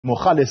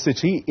Mogale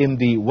City in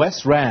the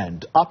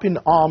Westrand up in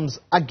arms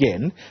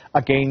again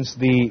against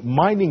the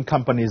mining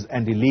companies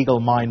and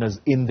illegal miners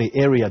in the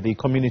area. The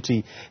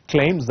community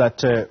claims that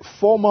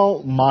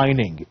formal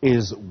mining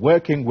is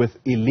working with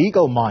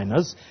illegal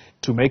miners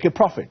to make a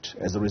profit.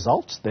 As a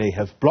result, they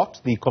have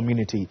blocked the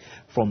community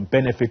from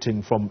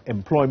benefiting from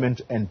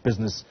employment and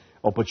business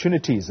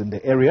opportunities in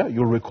the area.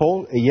 You'll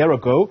recall a year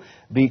ago,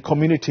 the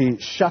community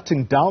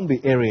shutting down the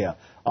area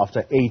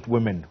after 8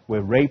 women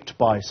were raped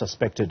by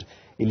suspected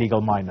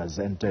illegal miners.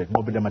 And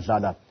Nqobile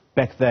Madlala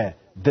back there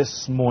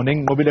this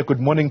morning. Nqobile,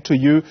 good morning to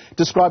you.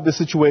 Describe the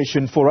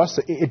situation for us.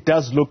 It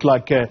does look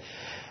like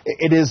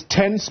it is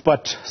tense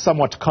but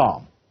somewhat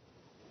calm.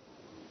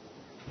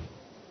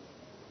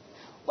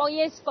 Well,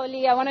 yes,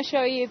 Polly, I want to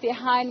show you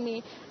behind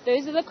me.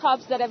 Those are the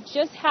cops that have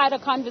just had a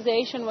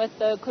conversation with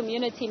the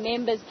community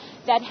members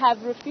that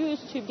have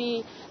refused to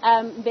be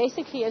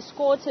basically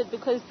escorted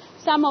because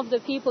some of the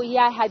people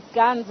here had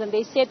guns and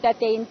they said that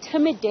they're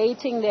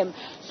intimidating them.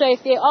 So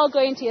if they are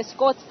going to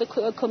escort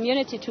the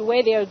community to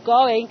where they're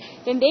going,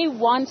 then they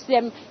want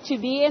them to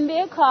be in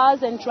their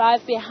cars and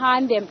drive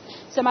behind them.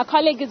 So my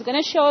colleague is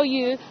going to show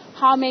you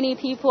how many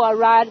people are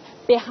right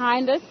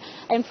behind us,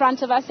 in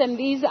front of us, and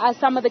these are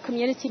some of the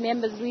community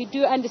members. We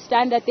do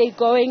understand that they're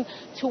going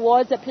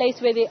towards a place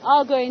where they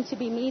are going to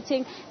be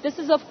meeting. This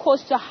is, of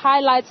course, to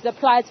highlight the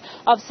plight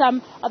of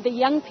some of the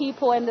young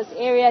people in this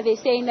area. They're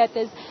saying that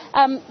there's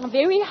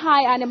very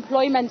high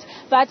unemployment,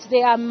 but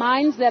there are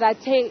mines that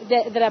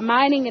are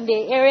mining in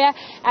their area,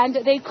 and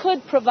they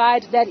could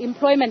provide that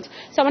employment.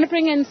 So I want to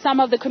bring in some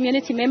of the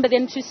community members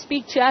then to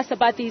speak to us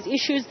about these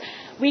issues.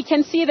 We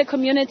can see the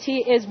community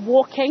is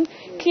walking,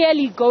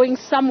 clearly going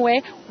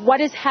somewhere.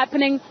 What is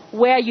happening?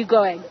 Where are you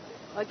going?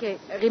 Okay,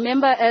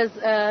 remember, as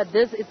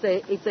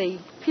it's a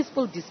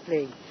peaceful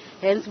display.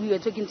 Hence, we were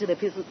talking to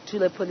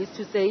the police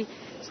to say,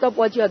 stop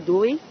what you are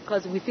doing,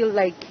 because we feel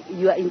like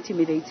you are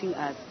intimidating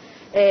us.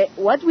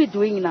 What we're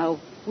doing now,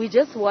 we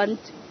just want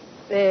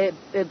to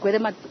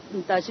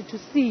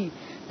see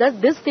that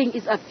this thing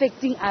is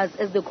affecting us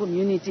as the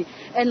community.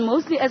 And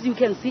mostly, as you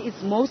can see,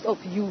 it's most of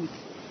youth.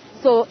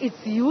 So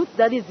it's youth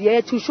that is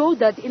here to show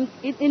that in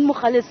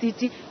Mogale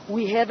City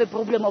we have a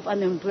problem of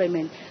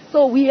unemployment.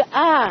 So we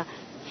are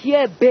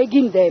here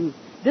begging them.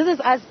 This is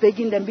us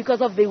begging them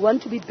because of they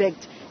want to be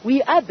begged.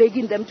 We are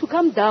begging them to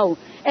come down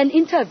and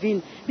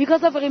intervene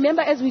because of,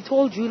 remember, as we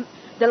told you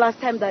the last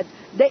time, that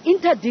the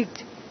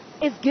interdict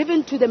is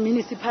given to the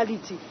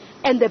municipality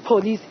and the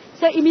police.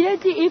 So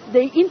immediately if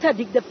they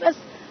interdict the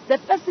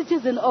first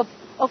citizen of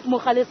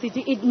Mogale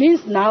City, it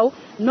means now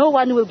no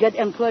one will get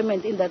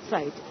employment in that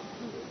site.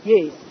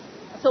 Yes.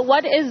 So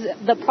what is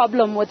the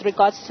problem with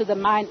regards to the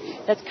mine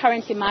that's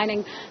currently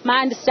mining?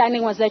 My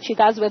understanding was that you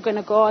guys were going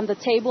to go on the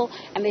table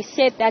and they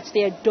said that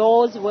their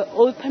doors were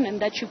open and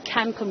that you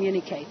can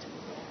communicate.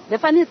 The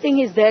funny thing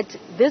is that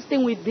this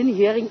thing, we've been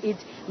hearing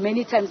it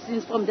many times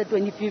since from the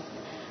 25th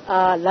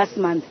last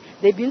month.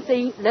 They've been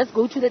saying, let's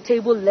go to the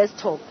table, let's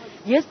talk.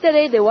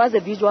 Yesterday there was a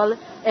visual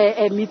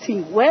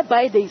meeting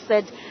whereby they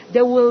said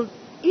they will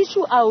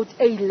issue out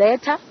a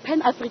letter,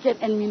 Pan-African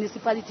and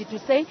municipality, to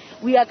say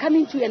we are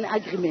coming to an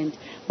agreement.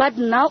 But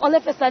now all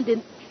of a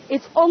sudden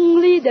it's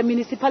only the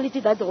municipality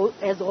that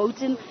has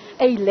written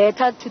a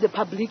letter to the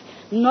public,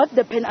 not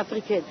the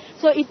Pan-African.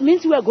 So it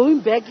means we are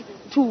going back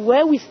to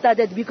where we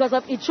started because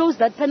of it shows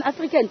that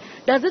Pan-African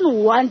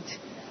doesn't want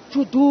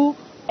to do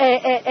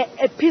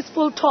a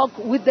peaceful talk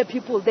with the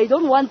people. They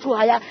don't want to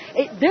hire.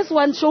 This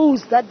one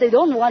shows that they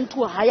don't want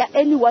to hire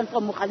anyone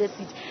from Mogale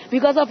City.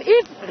 Because of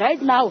if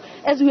right now,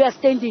 as we are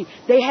standing,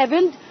 they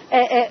haven't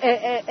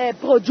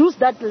produced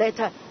that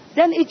letter,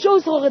 then it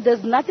shows that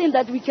there's nothing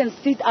that we can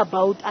sit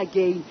about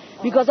again.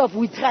 Because of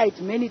we tried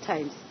many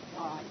times.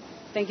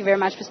 Thank you very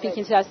much for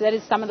speaking to us. That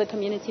is some of the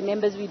community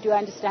members. We do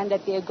understand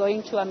that they are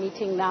going to a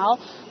meeting now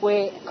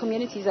where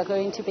communities are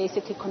going to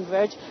basically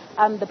converge.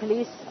 The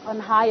police on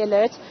high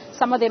alert.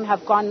 Some of them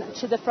have gone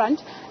to the front,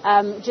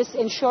 just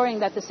ensuring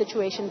that the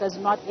situation does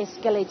not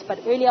escalate. But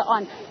earlier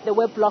on, there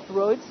were blocked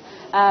roads.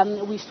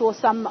 We saw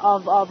some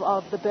of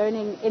the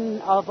burning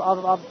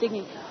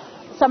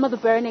some of the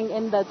burning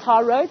in the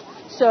tar road.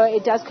 So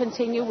it does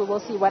continue. We will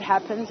see what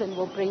happens and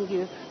we'll bring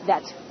you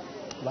that.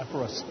 Like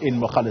for us in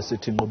Mogale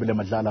City, Nqobile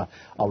Madlala,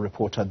 our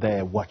reporter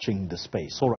there watching the space. All right.